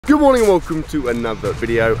Good morning and welcome to another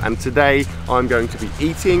video, and today I'm going to be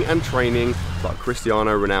eating and training like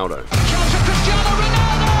Cristiano Ronaldo.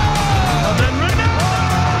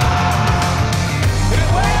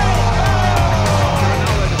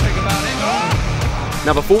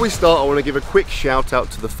 Now before we start, I want to give a quick shout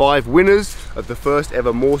out to the 5 winners of the first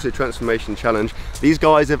ever Musicbed Transformation Challenge. These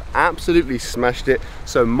guys have absolutely smashed it.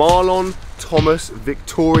 So Marlon, Thomas,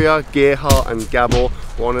 Victoria, Gerhard and Gabor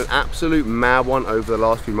were on an absolute mad one over the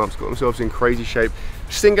last few months, got themselves in crazy shape.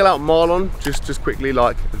 Single out Marlon, just quickly,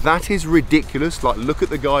 like, that is ridiculous. Like, look at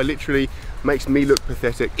the guy, literally makes me look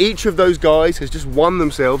pathetic. Each of those guys has just won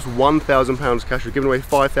themselves £1,000 cash. We're giving away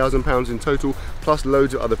 £5,000 in total, plus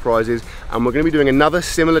loads of other prizes. And we're going to be doing another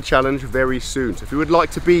similar challenge very soon. So if you would like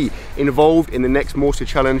to be involved in the next Musicbed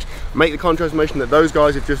challenge, make the contract transformation that those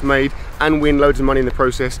guys have just made and win loads of money in the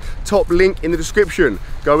process, top link in the description.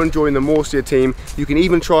 Go and join the Musicbed team. You can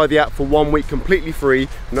even try the app for 1 week completely free,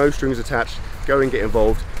 no strings attached. Go and get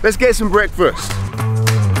involved. Let's get some breakfast.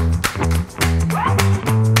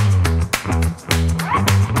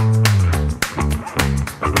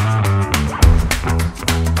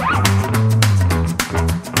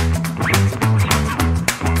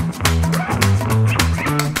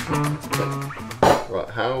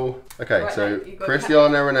 Okay, right, so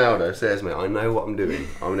Cristiano Ronaldo says, mate, I know what I'm doing.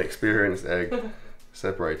 I'm an experienced egg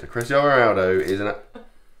separator. Cristiano Ronaldo is an...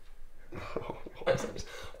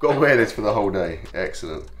 I've got to wear this for the whole day.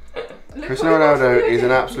 Excellent. Cristiano Ronaldo is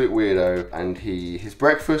an absolute weirdo, and his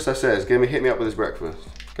breakfast, I says, hit me up with his breakfast.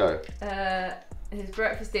 Go. His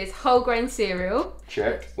breakfast is whole grain cereal.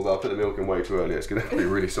 Check. Although I put the milk in way too early. It's going to be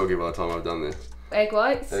really soggy by the time I've done this. Egg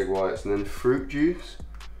whites. Egg whites, and then fruit juice.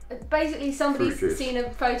 Basically, somebody's seen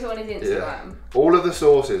a photo on his Instagram. Yeah. All of the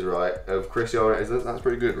sauces, right, of Cristiano, that's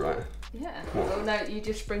pretty good, right? Yeah. Well, no, you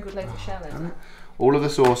just sprinkled loads of shallots. All of the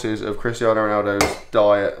sauces of Cristiano Ronaldo's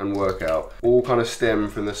diet and workout all kind of stem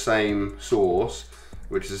from the same source,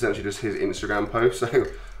 which is essentially just his Instagram post. So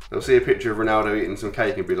they'll see a picture of Ronaldo eating some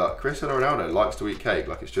cake and be like, Cristiano Ronaldo likes to eat cake.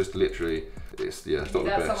 Like, it's just literally, it's not the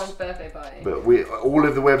best. That's someone's birthday party. But all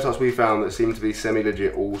of the websites we found that seem to be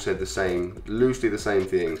semi-legit all said the same, loosely the same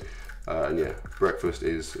thing. And yeah, breakfast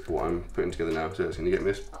is what I'm putting together now. So can you get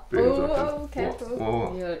Miss? Oh, careful.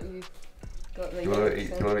 What? You've got the do you want to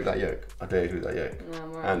eat that yolk? I dare you to eat that yolk. No,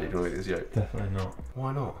 I'm right. Andy, do you want to eat this yolk? Definitely not.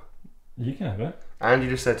 Why not? You can have it. Andy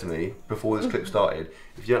just said to me before this clip started,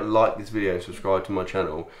 if you don't like this video, subscribe to my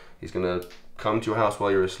channel. He's gonna come to your house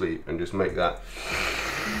while you're asleep and just make that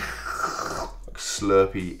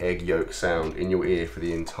slurpy egg yolk sound in your ear for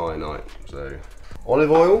the entire night. So,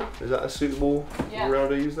 olive oil, is that a suitable Ronaldo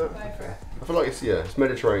to use that? Go for it. I feel like it's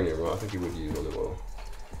Mediterranean, right? I think he would use olive oil.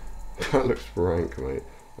 That looks rank, mate.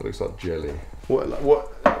 That looks like jelly.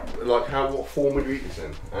 What form would you eat this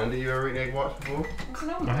in? Andy, you ever eaten egg whites before?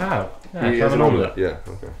 I have. Yeah, As an omelette? Yeah,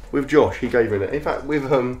 okay. With Josh, he gave me that. In fact, with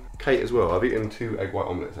Kate as well, I've eaten 2 egg white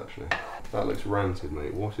omelettes actually. That looks rancid,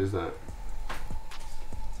 mate. What is that?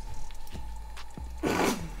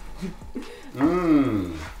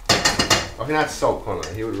 Mmm. I can add salt, can't I?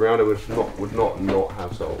 Ronaldo would not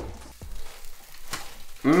have salt.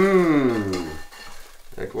 Mmm.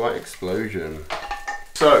 Egg white explosion.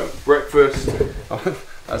 So, breakfast,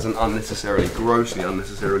 that's an grossly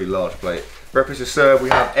unnecessarily large plate. Breakfast is served, we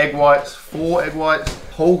have egg whites, 4 egg whites,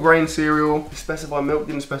 whole grain cereal, specify milk,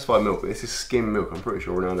 didn't specify milk, but this is skim milk. I'm pretty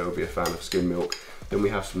sure Ronaldo would be a fan of skim milk. Then we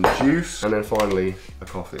have some juice, and then finally, a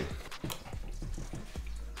coffee.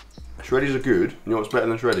 Shreddies are good. You know what's better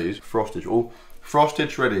than Shreddies? Frosted. All frosted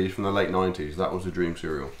Shreddies from the late 90s, that was the dream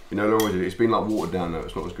cereal. You know, it's been like watered down now,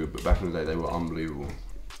 it's not as good, but back in the day they were unbelievable.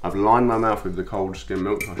 I've lined my mouth with the cold skim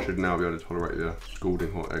milk. I should now be able to tolerate the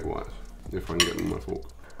scalding hot egg whites, if I can get them on my fork.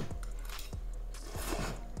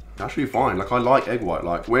 Actually fine, like I like egg white.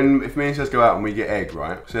 Like if me and Sez go out and we get egg,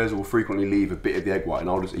 right, Sez will frequently leave a bit of the egg white and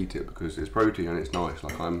I'll just eat it because it's protein and it's nice.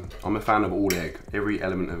 Like I'm a fan of all egg. Every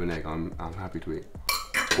element of an egg I'm happy to eat.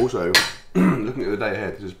 Also, looking at the day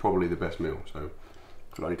ahead, this is probably the best meal, so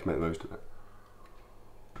I need to make the most of it.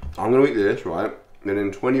 I'm gonna eat this, right, and then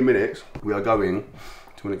in 20 minutes we are going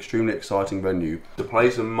to an extremely exciting venue to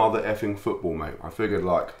play some mother effing football, mate. I figured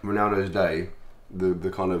like Ronaldo's day,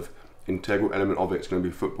 the kind of integral element of it's going to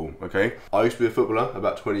be football, okay? I used to be a footballer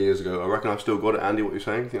about 20 years ago. I reckon I've still got it. Andy, what are you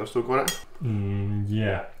saying? You think I've still got it?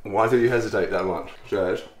 Yeah. Why do you hesitate that much?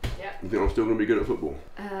 Jazz? Yeah. You think I'm still going to be good at football?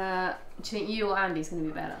 Do you think you or Andy's going to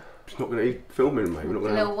be better? It's not going to eat filming, mate. We're not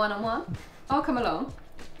going to a little one-on-one? I'll come along.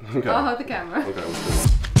 Okay. I'll hold the camera. Okay, we'll do.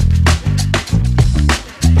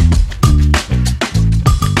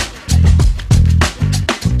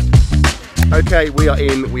 Okay, we are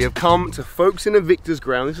in. We have come to Folkestone and Victor's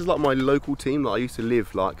ground. This is like my local team that I used to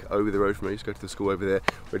live like over the road from me. I used to go to the school over there.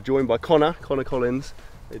 We're joined by Connor Collins.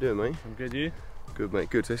 How you doing, mate? I'm good, you? Good, mate,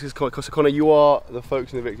 good. So this is Connor, you are the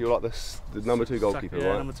Folkestone and Victor. You're like the number 2 goalkeeper, yeah,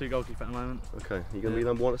 right? number 2 goalkeeper at the moment. Okay, you going to be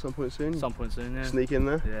number 1 at some point soon? Some point soon, yeah. Sneak in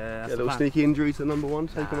there? Yeah, Get a little sneaky injury to number 1,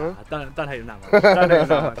 take him out? Don't hate him that much. Don't hate him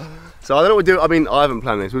that much. So I don't know what we do. I mean, I haven't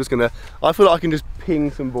planned this. We're just going to, I feel like I can just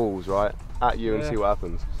ping some balls, right, at you and see what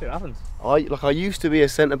happens. See what happens. I used to be a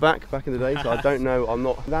centre back in the day, so I don't know. I'm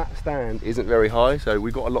not. That stand isn't very high, so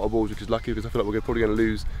we got a lot of balls, which is lucky because I feel like we're probably going to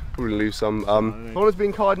lose some. Connor's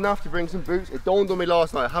been kind enough to bring some boots. It dawned on me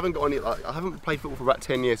last night. I haven't got any. I haven't played football for about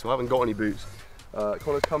 10 years, so I haven't got any boots.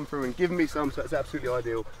 Connor's come through and given me some, so it's absolutely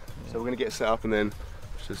ideal. So we're going to get set up and then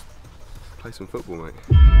just play some football, mate.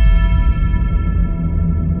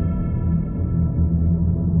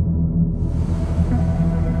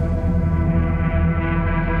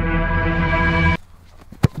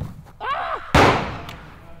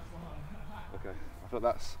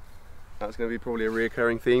 That's going to be probably a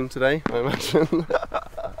reoccurring theme today, I imagine.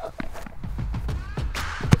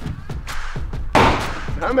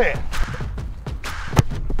 Damn it!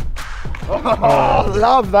 Oh,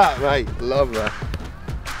 love that, mate. Love that.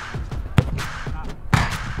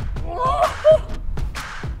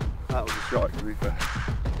 That was a strike, to be fair.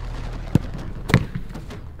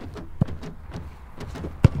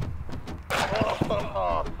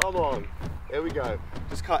 Oh, come on. There we go.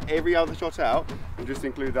 Just cut every other shot out and just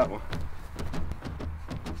include that one.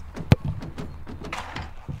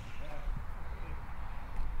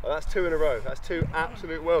 Oh, that's 2 in a row. That's 2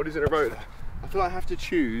 absolute worldies in a row. I feel like I have to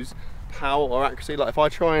choose power or accuracy. Like if I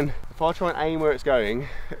try and aim where it's going,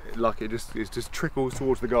 like it just trickles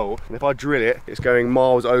towards the goal. And if I drill it, it's going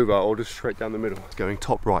miles over or just straight down the middle. It's going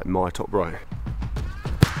top right, my top right.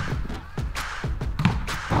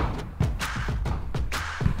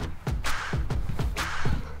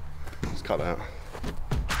 Just cut that out.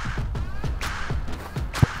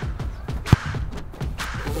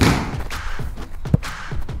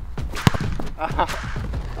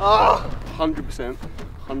 Ah, 100%,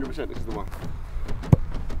 100% this is the one.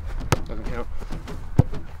 Doesn't count.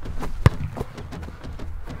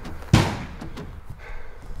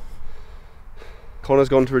 Connor's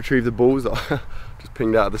gone to retrieve the balls that I just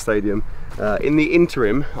pinged out of the stadium. In the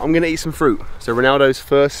interim, I'm going to eat some fruit. So Ronaldo's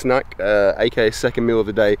first snack, aka second meal of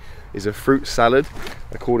the day, is a fruit salad,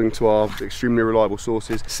 according to our extremely reliable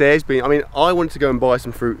sources. Sarah's been, I mean, I wanted to go and buy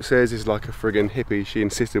some fruit. Sarah's is like a friggin' hippie. She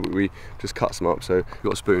insisted we just cut some up, so we've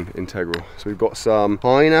got a spoon, integral. So we've got some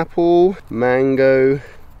pineapple, mango,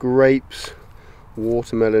 grapes,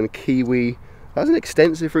 watermelon, kiwi. That's an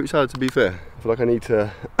extensive fruit salad, to be fair. I feel like I need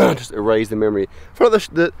to just erase the memory. I feel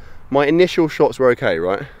like my initial shots were okay,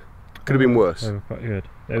 right? Could have been worse. They were quite good.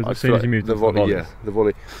 It was as soon as you moved the volley, yeah, the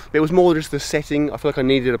volley. It was more just the setting. I feel like I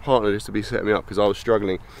needed a partner just to be setting me up because I was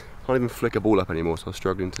struggling. I can't even flick a ball up anymore, so I was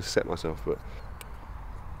struggling to set myself. But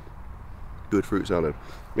good fruit salad.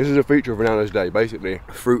 This is a feature of Ronaldo's day. Basically,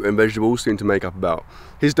 fruit and vegetables seem to make up about.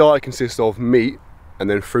 His diet consists of meat and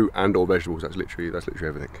then fruit and or vegetables. That's literally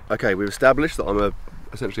everything. Okay, we've established that I'm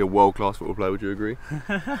essentially a world-class football player. Would you agree?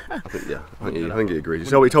 I think he agrees.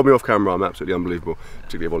 So he told me off camera I'm absolutely unbelievable,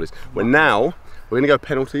 particularly at volleys. We're going to go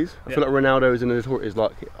penalties. I feel like Ronaldo is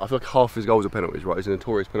I feel like half his goals are penalties, right? He's a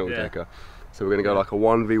notorious penalty taker. So we're going to go like a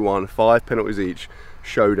 1v1, 5 penalties each,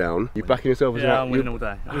 showdown. You backing yourself as I'm winning all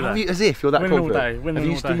day. As if you're that confident. Winning all day. Winning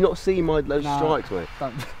all day. Have you not seen those strikes, mate?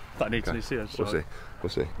 Don't need to see those strikes. We'll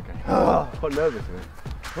see. Okay. Oh, I'm quite nervous,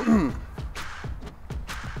 man.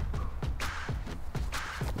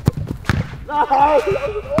 No, that was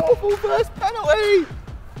an awful first penalty.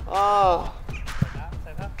 Ah,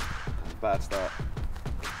 bad start.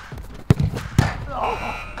 Oh,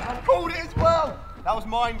 I called it as well. That was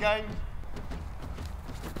mind games.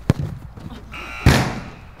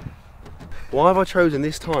 Why have I chosen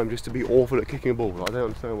this time just to be awful at kicking a ball? I don't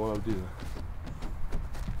understand why I would do that.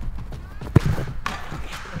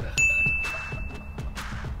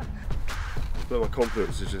 My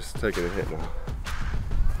confidence is just taking a hit now.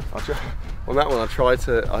 On that one,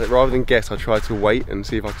 rather than guess, I tried to wait and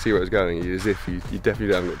see if I could see where it was going, as if you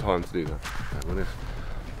definitely haven't got time to do that. Okay, well,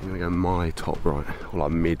 I'm going to go my top right, or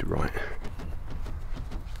like mid right.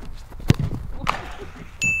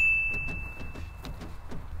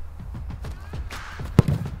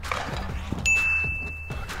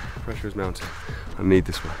 Pressure is mounting. I need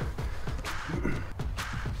this one.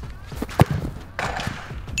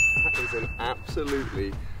 An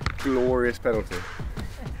absolutely glorious penalty.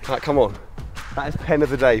 Right, come on. That is pen of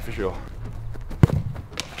the day for sure.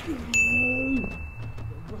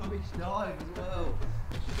 Rubbish dive as well.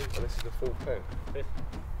 And this is the fourth pen.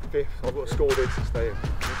 Fifth. I've got to score this to stay in.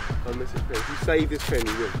 And this is pen. If you save this pen,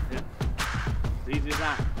 you win. Yeah. It's easy as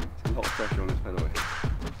that. There's a lot of pressure on this pen away.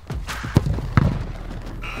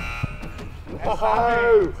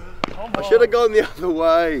 Oh! I should have gone the other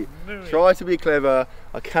way. Try to be clever.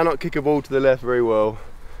 I cannot kick a ball to the left very well.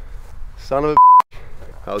 Son of a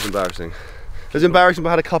That was embarrassing. It was embarrassing, but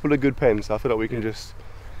I had a couple of good pens, so I feel like we can just,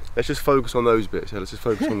 let's just focus on those bits. Yeah, let's just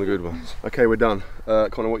focus on the good ones. Okay, we're done.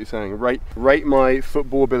 Connor, what are you saying? Rate my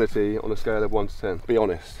football ability on a scale of 1 to 10. Be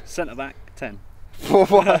honest. Centre back, 10. For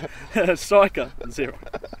what? Striker, 0.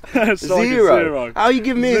 Striker, 0? How are you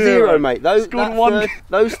giving me a 0, mate? Those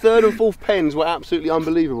third and fourth pens were absolutely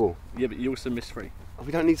unbelievable. Yeah, but you also missed 3.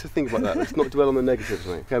 We don't need to think about that. Let's not dwell on the negatives,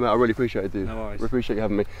 mate. Okay, mate, I really appreciate it, dude. No worries. I appreciate you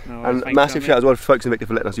having me. No worries. And massive shout as well to Folks and Victor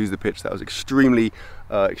for letting us use the pitch. That was extremely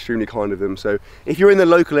kind of them. So if you're in the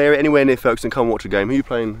local area, anywhere near Folkestone, come watch a game. Who are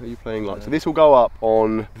you playing like? So this will go up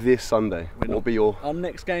on this Sunday. What will be your... Our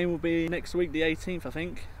next game will be next week, the 18th, I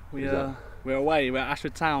think. We're away, we're at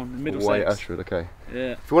Ashford Town in Middlesex. Away at Ashford, okay.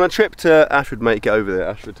 Yeah. If you want a trip to Ashford, mate, get over there,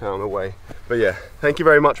 Ashford Town away. But yeah, thank you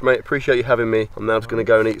very much, mate. Appreciate you having me. I'm now just going to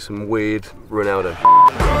go and eat some weird Ronaldo.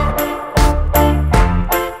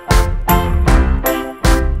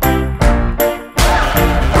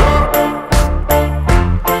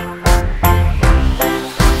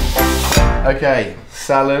 Okay,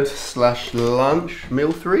 salad / lunch,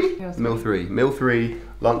 meal 3? Meal 3. Meal 3.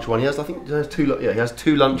 Lunch 1. He has, I think, he has 2. Yeah, he has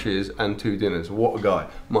 2 lunches and 2 dinners. What a guy!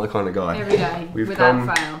 My kind of guy. Every day,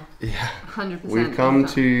 without fail. Yeah. 100%. We've come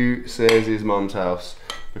to Sayers' mum's house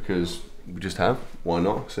because we just have. Why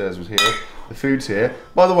not? Sayers was here. The food's here.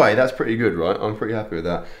 By the way, that's pretty good, right? I'm pretty happy with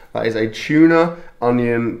that. That is a tuna,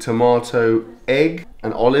 onion, tomato, egg,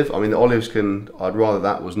 and olive. I mean, the olives I'd rather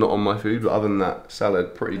that was not on my food, but other than that,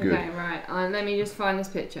 salad, pretty good. Okay, right. Let me just find this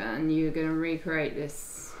picture, and you're going to recreate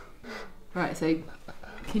this. Right. So.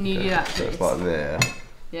 Can you do that, please? So it's like there.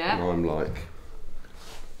 Yeah. And I'm like...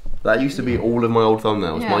 That used to be all of my old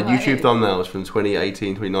thumbnails. Yeah, my YouTube thumbnails from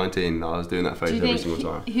 2018, 2019. I was doing that face every single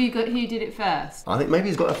time. Who did it first? I think maybe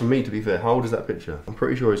he's got that from me, to be fair. How old is that picture? I'm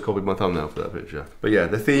pretty sure he's copied my thumbnail for that picture. But yeah,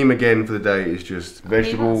 the theme again for the day is just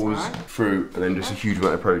vegetables, fruit, and then just a huge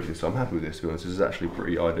amount of protein. So I'm happy with this, to be honest. This is actually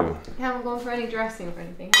pretty ideal. You haven't gone for any dressing or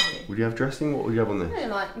anything, have you? Would you have dressing? What would you have on this? No,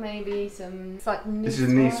 like maybe some... It's like This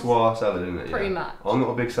is niçoise salad, isn't it? Pretty much. I'm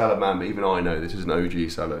not a big salad man, but even I know this is an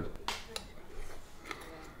OG salad.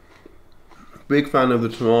 Big fan of the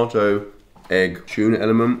tomato, egg, tuna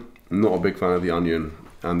element. Not a big fan of the onion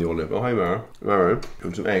and the olive. Oh, hey, Mara. Mara, you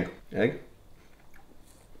want some egg? Egg?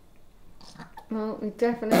 Well, we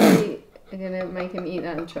definitely are going to make him eat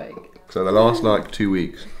that and choke. So the last, like, 2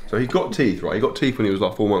 weeks. So he's got teeth, right? He got teeth when he was,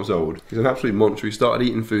 like, 4 months old. He's an absolute monster. He started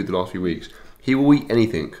eating food the last few weeks. He will eat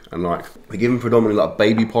anything, and like, we give him predominantly like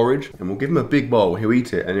baby porridge, and we'll give him a big bowl, he'll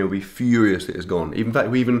eat it, and he'll be furious that it's gone. In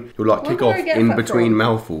fact, he'll like kick off in between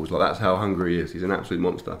mouthfuls, like that's how hungry he is. He's an absolute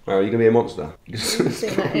monster. Are you gonna be a monster? I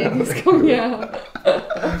think that egg is coming out.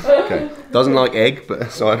 Okay, doesn't like egg, but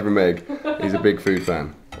aside from egg, he's a big food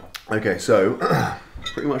fan. Okay, so,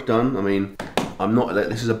 pretty much done. I mean, I'm not,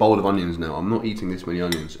 this is a bowl of onions now. I'm not eating this many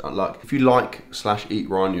onions. Like, if you like / eat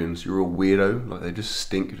raw onions, you're a weirdo. Like, they just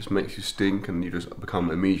stink. It just makes you stink and you just become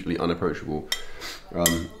immediately unapproachable.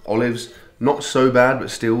 Olives, not so bad, but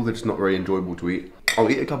still, they're just not very enjoyable to eat. I'll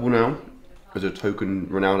eat a couple now as a token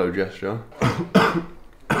Ronaldo gesture.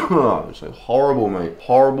 It's so horrible, mate.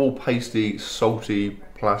 Horrible, pasty, salty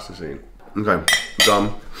plasticine. Okay,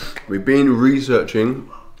 done. We've been researching.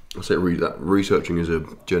 I say read that. Researching is a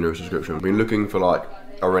generous description. I've been looking for like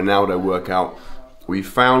a Ronaldo workout. We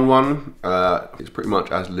found one. It's pretty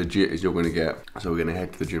much as legit as you're going to get. So we're going to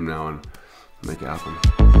head to the gym now and make it happen.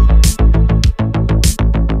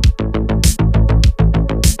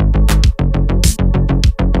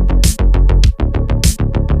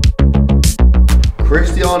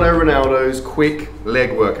 Cristiano Ronaldo's quick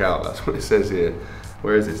leg workout. That's what it says here.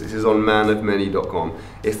 Where is this? This is on manofmany.com.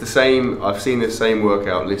 It's the same, I've seen this same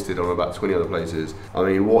workout listed on about 20 other places. I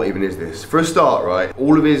mean, what even is this? For a start, right,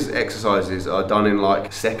 all of his exercises are done in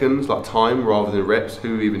like seconds, like time, rather than reps.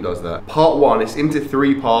 Who even does that? Part 1, it's into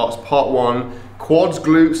 3 parts. Part 1, quads,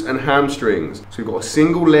 glutes, and hamstrings. So we've got a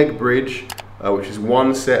single leg bridge, which is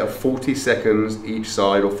 1 set of 40 seconds each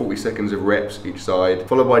side, or 40 seconds of reps each side,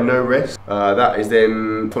 followed by no rest. That is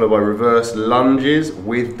then followed by reverse lunges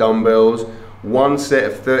with dumbbells, 1 set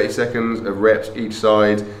of 30 seconds of reps each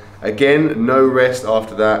side. Again, no rest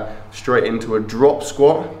after that. Straight into a drop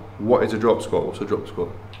squat. What is a drop squat? What's a drop squat?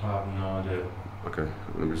 I have no idea. Okay,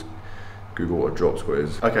 let me just Google what a drop squat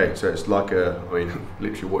is. Okay, so it's like a, I mean,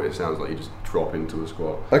 literally what it sounds like, you just drop into a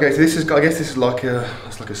squat. Okay, so this is, I guess this is like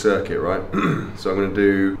it's like a circuit, right? So I'm gonna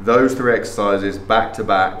do those 3 exercises back to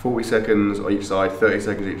back, 40 seconds on each side, 30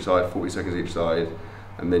 seconds each side, 40 seconds each side,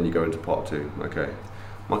 and then you go into part 2, okay.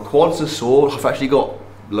 My quads are sore. I've actually got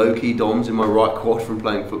low-key DOMs in my right quad from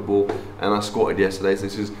playing football, and I squatted yesterday, so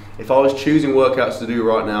this is, if I was choosing workouts to do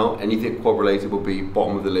right now, anything quad related would be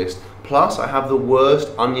bottom of the list. Plus I have the worst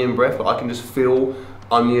onion breath. Like, I can just feel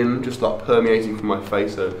onion just like permeating from my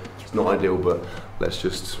face, so it's not ideal, but let's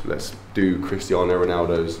do Cristiano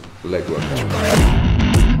Ronaldo's leg workout.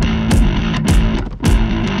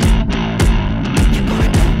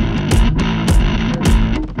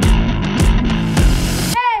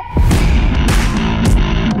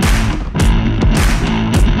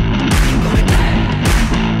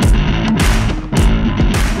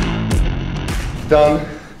 Done.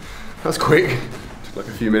 That's quick. Took like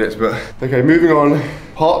a few minutes, but okay, moving on.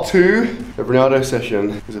 Part 2 of Ronaldo's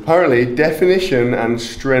session is apparently definition and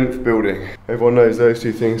strength building. Everyone knows those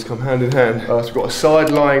two things come hand in hand. So we've got a side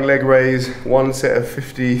lying leg raise, 1 set of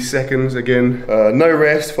 50 seconds again. No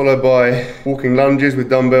rest, followed by walking lunges with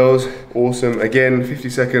dumbbells. Awesome. Again, 50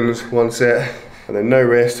 seconds, 1 set. And then no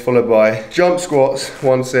rest, followed by jump squats,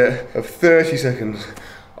 1 set of 30 seconds.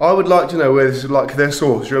 I would like to know where this is, like, their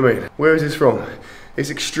source, you know what I mean? Where is this from? It's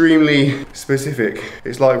extremely specific.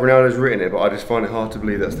 It's like Ronaldo's written it, but I just find it hard to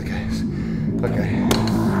believe that's the case. Okay,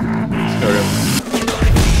 let's carry on.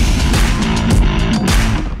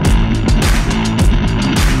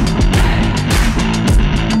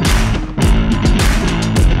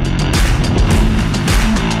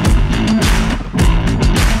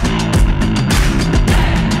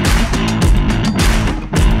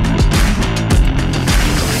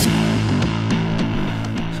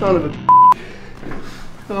 Son of a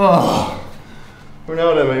oh,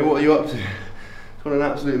 Ronaldo, mate, what are you up to? It's on an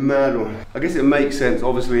absolute mad one. I guess it makes sense,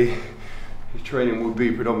 obviously his training would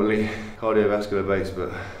be predominantly cardiovascular based, but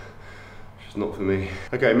it's just not for me.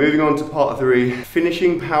 Okay, moving on to part 3,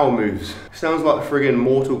 finishing power moves. Sounds like a friggin'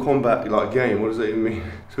 Mortal Kombat like game. What does that even mean?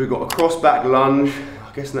 So we've got a cross back lunge.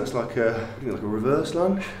 I guess that's like a reverse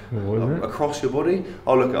lunge across your body.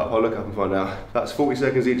 I'll look up and find out. That's 40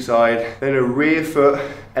 seconds each side. Then a rear foot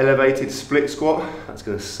elevated split squat. That's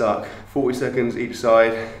gonna suck. 40 seconds each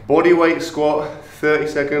side. Body weight squat, 30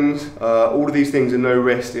 seconds. All of these things are no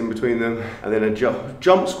rest in between them. And then a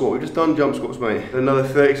jump squat. We've just done jump squats, mate. Another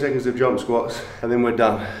 30 seconds of jump squats, and then we're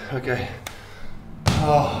done. Okay.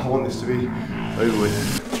 Oh, I want this to be over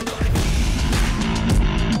with.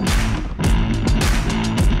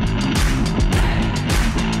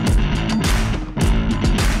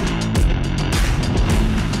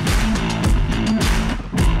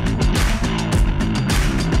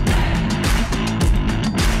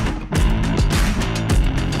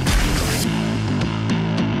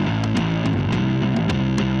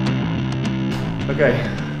 Okay,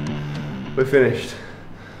 we're finished.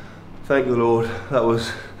 Thank the Lord. That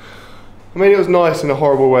was, I mean, it was nice in a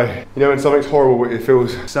horrible way. You know, when something's horrible, it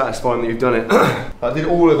feels satisfying that you've done it. I did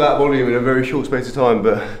all of that volume in a very short space of time,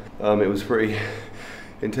 but it was pretty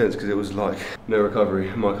intense because it was like no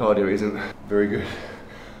recovery. My cardio isn't very good.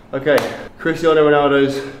 Okay, Cristiano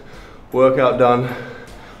Ronaldo's workout done.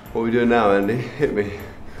 What are we doing now, Andy? Hit me.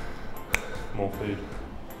 More food.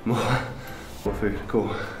 More food,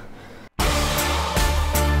 cool.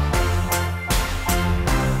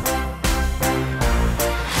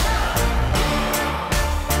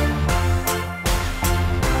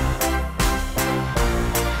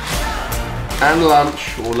 And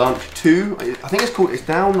lunch, or lunch 2. I think it's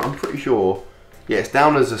down, I'm pretty sure. Yeah, it's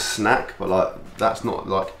down as a snack, but like, that's not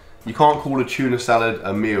like, you can't call a tuna salad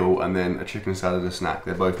a meal and then a chicken salad a snack.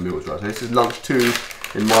 They're both meals, right? So this is lunch 2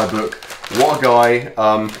 in my book. What a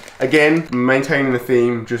guy. Again, maintaining the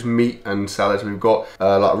theme, just meat and salads. We've got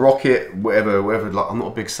like rocket, whatever, like, I'm not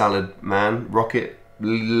a big salad man. Rocket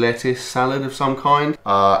lettuce salad of some kind.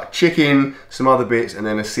 Chicken, some other bits, and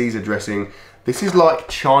then a Caesar dressing. This is like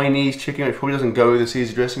Chinese chicken. It probably doesn't go with the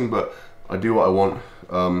Caesar dressing, but I do what I want.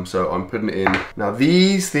 So I'm putting it in. Now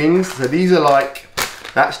these things, so these are like,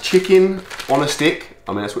 that's chicken on a stick.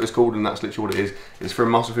 I mean, that's what it's called, and that's literally what it is. It's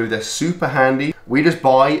from Muscle Food. They're super handy. We just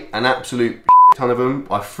buy an absolute ton of them.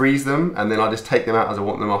 I freeze them, and then I just take them out as I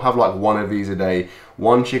want them. I'll have like 1 of these a day.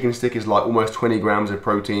 1 chicken stick is like almost 20 grams of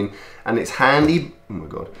protein, and it's handy. Oh my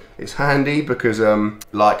God, it's handy because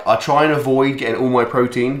like I try and avoid getting all my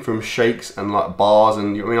protein from shakes and like bars,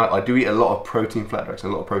 and you know what I mean, I do eat a lot of protein flat drinks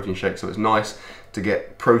and a lot of protein shakes, so it's nice to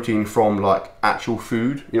get protein from like actual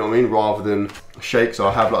food, you know what I mean, rather than shakes. So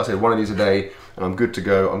I have, like I said, 1 of these a day, and I'm good to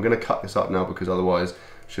go. I'm gonna cut this up now because otherwise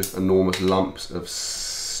It's just enormous lumps of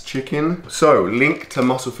chicken. So, link to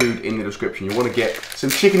Muscle Food in the description. You want to get some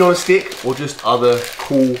chicken on a stick or just other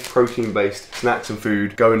cool protein-based snacks and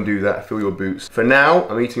food. Go and do that, fill your boots. For now,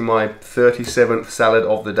 I'm eating my 37th salad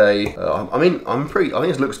of the day. I think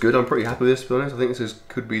this looks good. I'm pretty happy with this, to be honest. I think this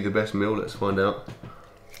could be the best meal. Let's find out.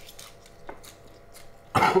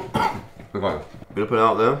 Okay, I'm gonna put it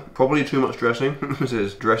out there. Probably too much dressing. This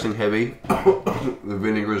is dressing heavy. The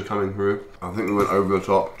vinegar is coming through. I think we went over the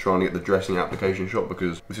top trying to get the dressing application shot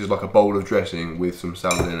because this is like a bowl of dressing with some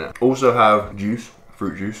salad in it. Also have juice,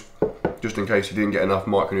 fruit juice, just in case you didn't get enough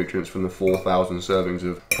micronutrients from the 4,000 servings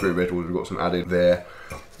of fruit and vegetables. We've got some added there.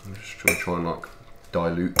 I'm just gonna try and like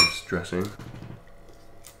dilute this dressing.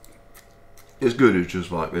 It's good, it's just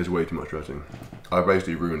like there's way too much dressing. I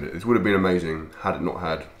basically ruined it. This would have been amazing had it not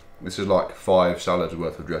had. This is like 5 salads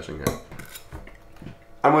worth of dressing here.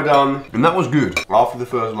 And we're done. And that was good. After the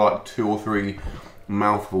first like 2 or 3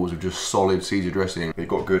 mouthfuls of just solid Caesar dressing, it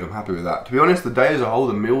got good. I'm happy with that. To be honest, the day as a whole,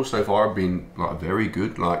 the meals so far have been like very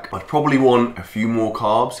good. Like I'd probably want a few more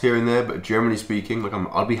carbs here and there, but generally speaking, like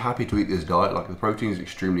I'd be happy to eat this diet. Like the protein is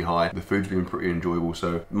extremely high. The food's been pretty enjoyable.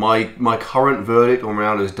 So my current verdict on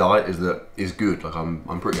Ronaldo's diet is that it's good. Like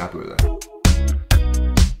I'm pretty happy with that.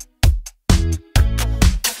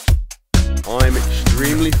 I'm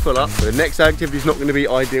extremely full up. The next activity is not going to be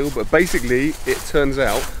ideal, but basically it turns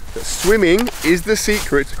out that swimming is the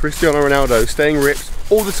secret to Cristiano Ronaldo staying ripped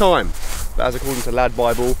all the time. That is according to Lad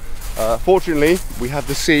Bible. Fortunately, we have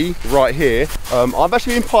the sea right here. I've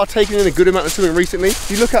actually been partaking in a good amount of swimming recently.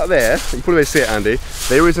 If you look out there, you probably see it, Andy,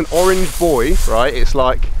 there is an orange buoy, right? It's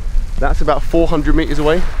like, that's about 400 meters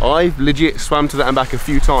away. I've legit swam to that and back a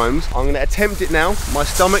few times. I'm gonna attempt it now. My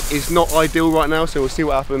stomach is not ideal right now, so we'll see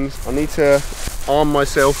what happens. I need to arm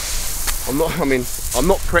myself. I'm not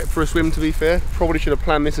prepped for a swim, to be fair. Probably should have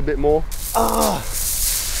planned this a bit more.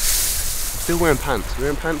 Still wearing pants.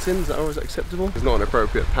 Wearing pants in, is that always acceptable? It's not an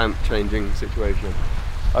appropriate pant changing situation.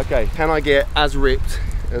 Okay, can I get as ripped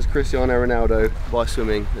as Cristiano Ronaldo by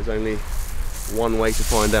swimming? There's only one way to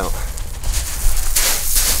find out.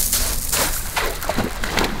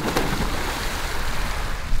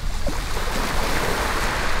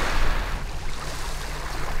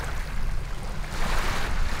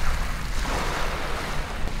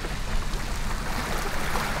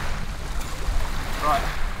 Right,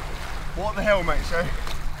 what the hell, mate? So,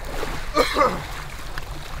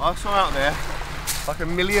 I've swum out there like a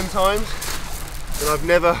million times and I've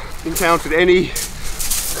never encountered any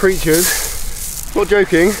creatures. Not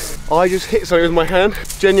joking, I just hit something with my hand,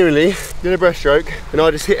 genuinely, did a breaststroke, and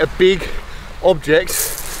I just hit a big object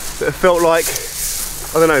that felt like,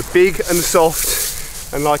 I don't know, big and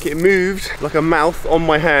soft, and like it moved like a mouth on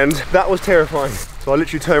my hand. That was terrifying. So I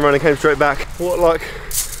literally turned around and came straight back. What do you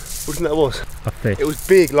think that was? A fish. It was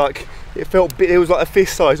big, like, it felt big, it was like a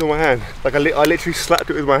fist size on my hand. Like I literally slapped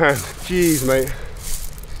it with my hand. Jeez, mate.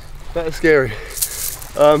 That is scary.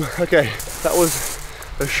 Okay, that was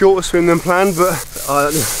a shorter swim than planned, but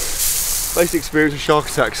basically experienced a shark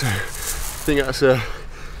attack, so I think that's a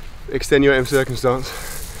extenuating circumstance.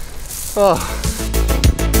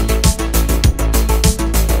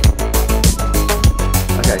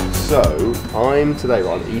 Okay, so I'm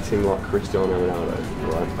eating like Cristiano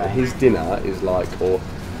Ronaldo, right? But his dinner is like, or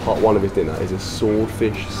part one of his dinner is a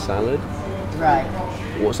swordfish salad. Right.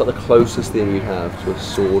 What's like the closest thing you have to a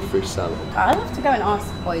swordfish salad? I'll have to go and ask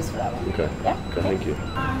the boys for that one. Okay. Yeah. Okay, thank you.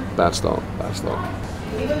 Bad start, bad start.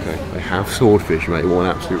 Okay, they have swordfish, mate. What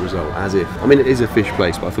an absolute result. As if, I mean, it is a fish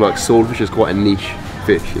place, but I feel like swordfish is quite a niche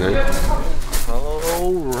fish, you know?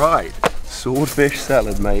 All right, swordfish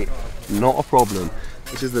salad, mate. Not a problem.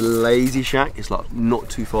 This is the Lazy Shack. It's like not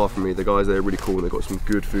too far from me. The guys there are really cool and they've got some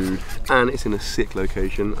good food and it's in a sick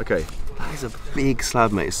location. Okay, that is a big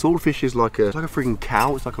slab, mate. Swordfish is like a freaking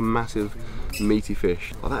cow. It's like a massive meaty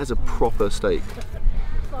fish. Oh, that is a proper steak.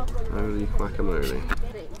 Holy guacamole.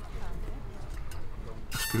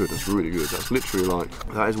 That's good, that's really good. That's literally like,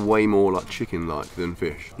 that is way more like chicken-like than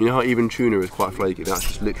fish. You know how even tuna is quite flaky? That's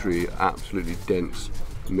just literally absolutely dense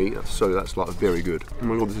meat. That's like very good. Oh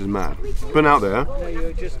my god, this is mad. Been out there,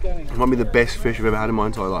 it might be the best fish I've ever had in my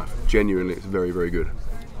entire life. Genuinely, it's very, very good.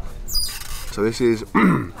 So this is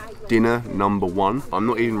dinner number 1. I'm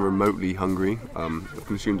not even remotely hungry. I've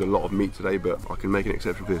consumed a lot of meat today, but I can make an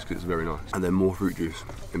exception for this because it's very nice. And then more fruit juice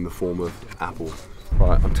in the form of apple.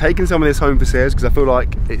 Right, I'm taking some of this home for Sarah's because I feel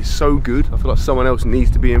like it's so good. I feel like someone else needs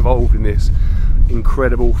to be involved in this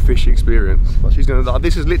incredible fish experience. Like she's gonna, like,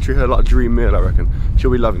 this is literally her like dream meal, I reckon. She'll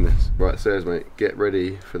be loving this. Right, Sarah's, mate, get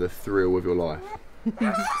ready for the thrill of your life.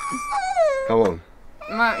 Come on.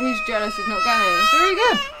 He's jealous he's not getting it. It's very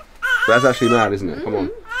good. That's actually mad, isn't it? Come on.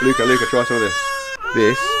 Luca, try some of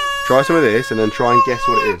this. Try some of this and then try and guess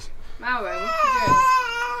what it is. Malvo, what are you doing?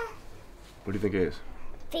 What do you think it is?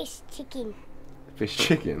 Fish chicken. Fish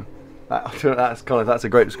chicken? That's a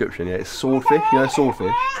great description, yeah. It's swordfish, you know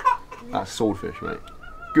swordfish? That's swordfish, mate.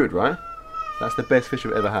 Good, right? That's the best fish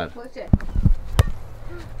I've ever had. What's it?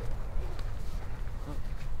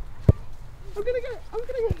 I'm gonna get it! I'm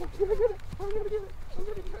gonna get it! I'm gonna get it! I'm gonna get it! I'm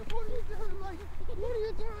gonna get it! What are you doing, mate? What are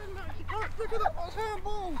you doing, mate? You can't pick it up, that's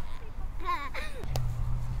handball!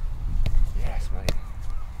 Yes, mate.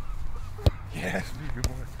 Yes, good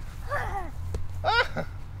boy.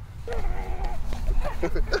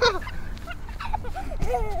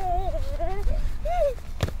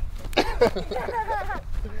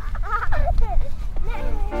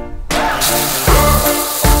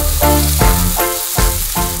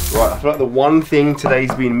 Right, I feel like the one thing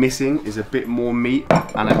today's been missing is a bit more meat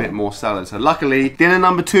and a bit more salad. So luckily, dinner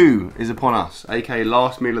number 2 is upon us, aka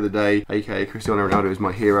last meal of the day, aka Cristiano Ronaldo is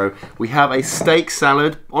my hero. We have a steak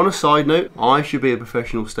salad. On a side note, I should be a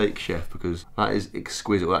professional steak chef because that is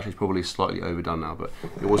exquisite. Well, actually, it's probably slightly overdone now, but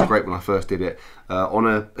it was great when I first did it.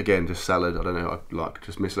 Again, just salad. I don't know, I like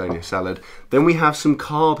just miscellaneous salad. Then we have some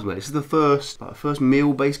carbs, mate. This is the first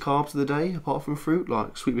meal-based carbs of the day, apart from fruit,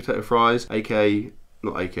 like sweet potato fries,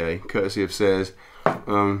 courtesy of Says.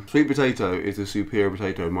 Sweet potato is the superior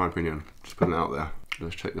potato in my opinion. Just putting it out there.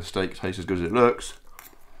 Let's check the steak tastes as good as it looks.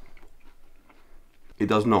 It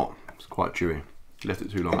does not. It's quite chewy. Left it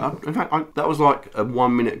too long. In fact, that was like a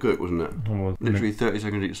 1 minute cook, wasn't it? Literally 30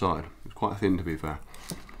 seconds each side. It's quite thin to be fair.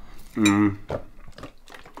 Then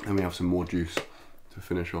we have some more juice to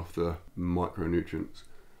finish off the micronutrients.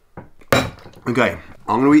 Okay,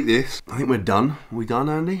 I'm going to eat this. I think we're done. Are we done,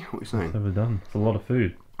 Andy? What are you saying? We're done. It's a lot of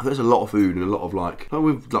food. I think there's a lot of food and a lot of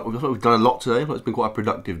we've done a lot today. It's been quite a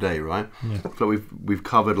productive day, right? Yeah. I feel like we've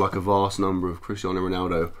covered like a vast number of Cristiano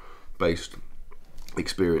Ronaldo based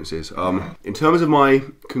experiences. In terms of my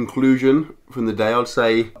conclusion from the day, I'd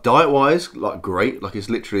say diet-wise, like great. Like it's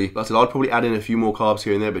literally, like I said, I'd probably add in a few more carbs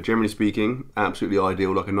here and there, but generally speaking, absolutely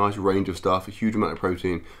ideal. Like a nice range of stuff, a huge amount of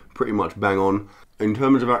protein, pretty much bang on. In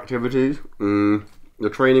terms of activities, the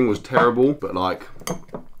training was terrible, but like,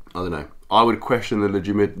 I don't know. I would question the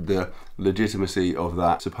legitimacy of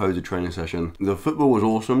that supposed training session. The football was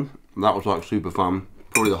awesome. That was like super fun.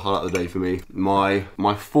 Probably the highlight of the day for me. My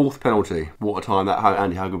 4th penalty. What a time that!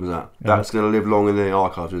 Andy, how good was that? Yeah, that's going to live long in the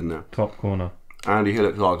archives, isn't it? Top corner. Andy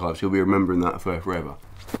Hillock's archives. He'll be remembering that for forever.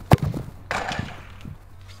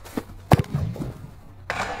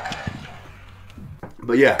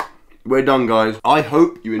 But yeah. We're done, guys. I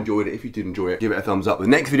hope you enjoyed it. If you did enjoy it, give it a thumbs up. The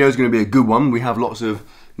next video is going to be a good one. We have lots of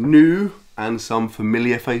new and some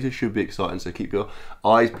familiar faces. Should be exciting, so keep your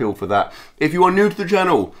eyes peeled for that. If you are new to the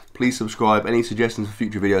channel, please subscribe. Any suggestions for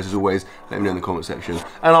future videos, as always, let me know in the comment section.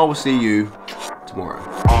 And I will see you tomorrow.